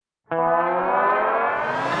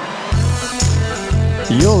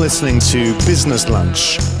You're listening to Business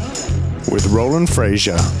Lunch with Roland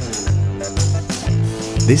Frasier.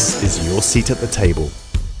 This is your seat at the table.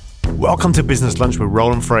 Welcome to Business Lunch with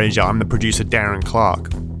Roland Frasier. I'm the producer, Darren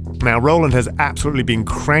Clark. Now, Roland has absolutely been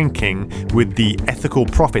cranking with the ethical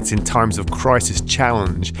profits in times of crisis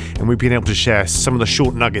challenge, and we've been able to share some of the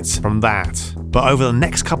short nuggets from that. But over the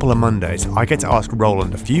next couple of Mondays, I get to ask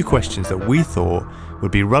Roland a few questions that we thought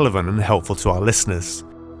would be relevant and helpful to our listeners.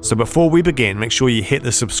 So before we begin, make sure you hit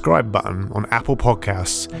the subscribe button on Apple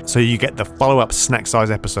Podcasts so you get the follow-up snack-size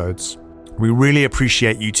episodes. We really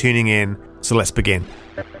appreciate you tuning in, so let's begin.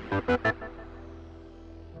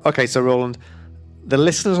 Okay, so Roland, the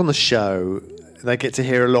listeners on the show, they get to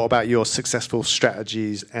hear a lot about your successful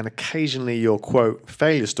strategies and occasionally your, quote,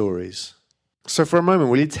 failure stories. So for a moment,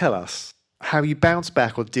 will you tell us how you bounce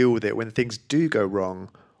back or deal with it when things do go wrong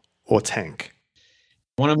or tank?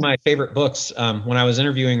 One of my favorite books, when I was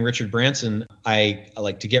interviewing Richard Branson, I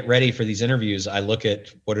like to get ready for these interviews. I look at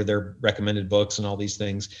what are their recommended books and all these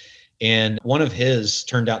things. And one of his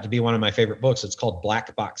turned out to be one of my favorite books. It's called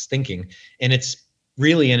Black Box Thinking. And it's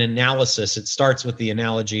really an analysis. It starts with the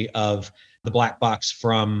analogy of the black box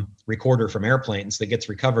from recorder from airplanes that gets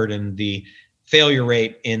recovered and the failure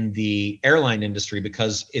rate in the airline industry,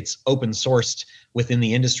 because it's open sourced within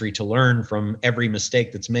the industry to learn from every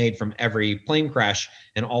mistake that's made from every plane crash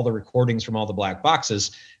and all the recordings from all the black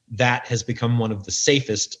boxes. That has become one of the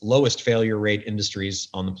safest, lowest failure rate industries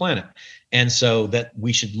on the planet. And so that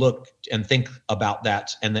we should look and think about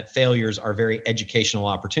that, and that failures are very educational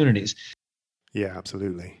opportunities. Yeah,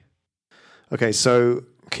 absolutely. Okay, so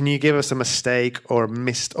can you give us a mistake or a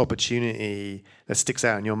missed opportunity that sticks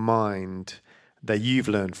out in your mind that you've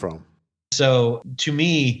learned from? So to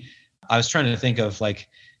me, I was trying to think of like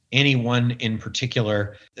any one in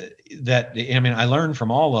particular that, I mean, I learned from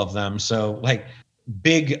all of them. So like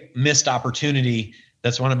big missed opportunity,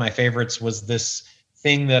 that's one of my favorites, was this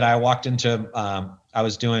thing that I walked into. I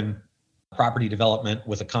was doing property development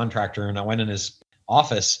with a contractor, and I went in his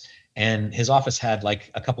office, and his office had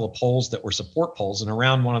like a couple of poles that were support poles. And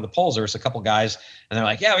around one of the poles, there was a couple guys, and they're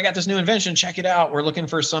like, yeah, we got this new invention. Check it out. We're looking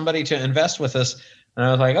for somebody to invest with us. And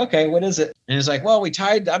I was like, okay, what is it? And he's like, well,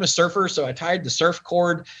 I'm a surfer. So I tied the surf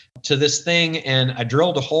cord to this thing, and I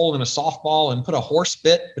drilled a hole in a softball and put a horse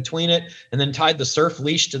bit between it, and then tied the surf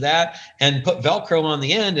leash to that and put Velcro on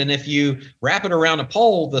the end. And if you wrap it around a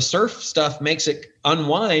pole, the surf stuff makes it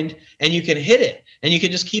unwind and you can hit it, and you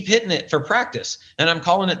can just keep hitting it for practice. And I'm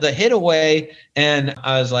calling it the hit away. And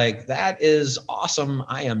I was like, that is awesome.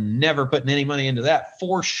 I am never putting any money into that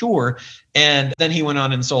for sure. And then he went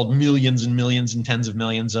on and sold millions and millions and tens of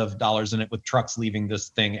millions of dollars in it, with trucks leaving this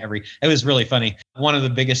thing it was really funny. One of the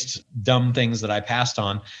biggest dumb things that I passed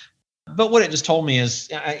on. But what it just told me is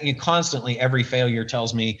constantly every failure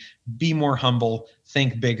tells me, be more humble,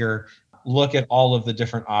 think bigger, look at all of the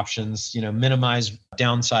different options, minimize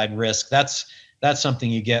downside risk. That's something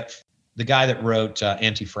you get. The guy that wrote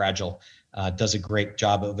Anti-Fragile does a great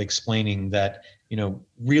job of explaining that,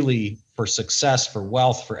 really for success, for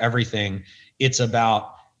wealth, for everything, it's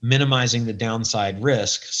about minimizing the downside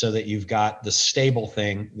risk so that you've got the stable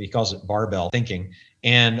thing. He calls it barbell thinking.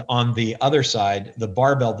 And on the other side, the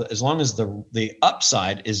barbell, as long as the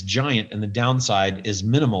upside is giant and the downside is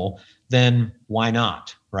minimal, then why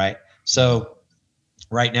not, right? So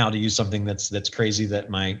right now, to use something that's crazy that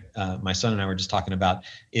my son and I were just talking about,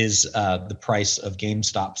 is the price of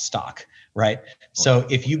GameStop stock, right? So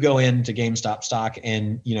if you go into GameStop stock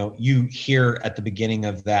and you hear at the beginning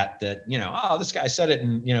of that oh, this guy said it,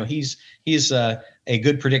 and he's a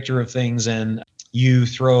good predictor of things, and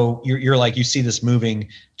you're like, you see this moving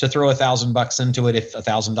to throw $1,000 into it if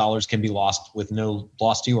 $1,000 can be lost with no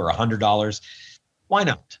loss to you, or $100. Why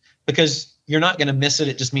not? Because you're not going to miss it.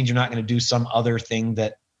 It just means you're not going to do some other thing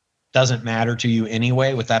that doesn't matter to you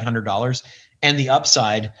anyway with that $100. And the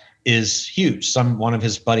upside is huge. One of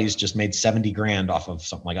his buddies just made 70 grand off of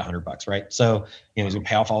something like $100, right? So, he's gonna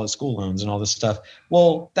pay off all his school loans and all this stuff.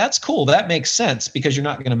 Well, that's cool. That makes sense, because you're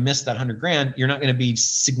not going to miss that 100 grand. You're not going to be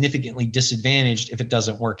significantly disadvantaged if it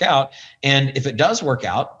doesn't work out. And if it does work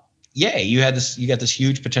out, yay, you got this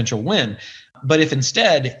huge potential win. But if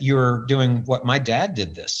instead you're doing what my dad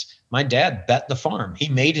did my dad bet the farm. He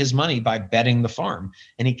made his money by betting the farm,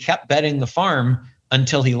 and he kept betting the farm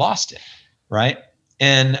until he lost it, right?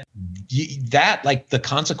 And that, like, the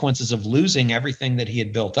consequences of losing everything that he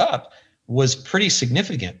had built up was pretty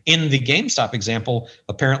significant. In the GameStop example,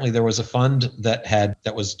 apparently there was a fund that had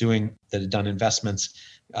done investments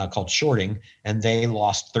called shorting, and they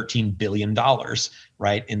lost $13 billion,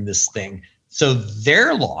 right, in this thing. So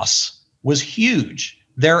their loss was huge.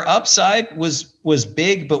 Their upside was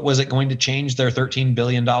big, but was it going to change their $13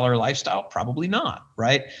 billion lifestyle? Probably not,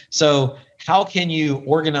 right? So how can you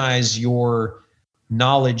organize your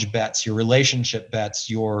knowledge bets, your relationship bets,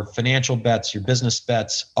 your financial bets, your business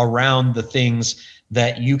bets around the things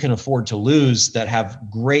that you can afford to lose that have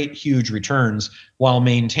great, huge returns, while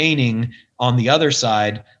maintaining on the other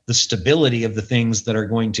side the stability of the things that are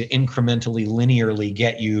going to incrementally, linearly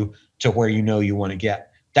get you to where you know you want to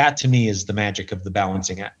get? That to me is the magic of the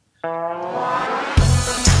balancing act.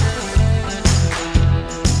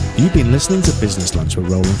 You've been listening to Business Lunch with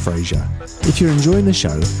Roland Frasier. If you're enjoying the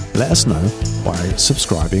show, let us know by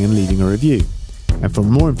subscribing and leaving a review. And for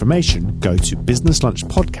more information, go to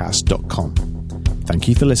businesslunchpodcast.com. Thank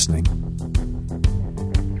you for listening.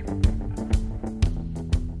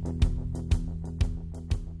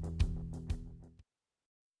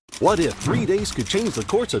 What if 3 days could change the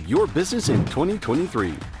course of your business in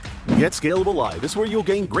 2023? Get Scalable Live is where you'll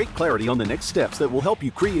gain great clarity on the next steps that will help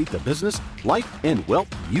you create the business, life, and wealth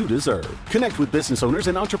you deserve. Connect with business owners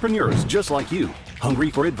and entrepreneurs just like you,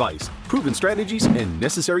 hungry for advice, proven strategies, and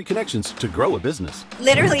necessary connections to grow a business.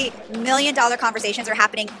 Literally million-dollar conversations are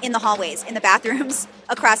happening in the hallways, in the bathrooms,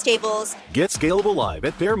 across tables. Get Scalable Live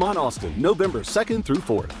at Fairmont Austin, November 2nd through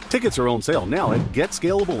 4th. Tickets are on sale now at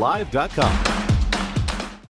GetScalableLive.com.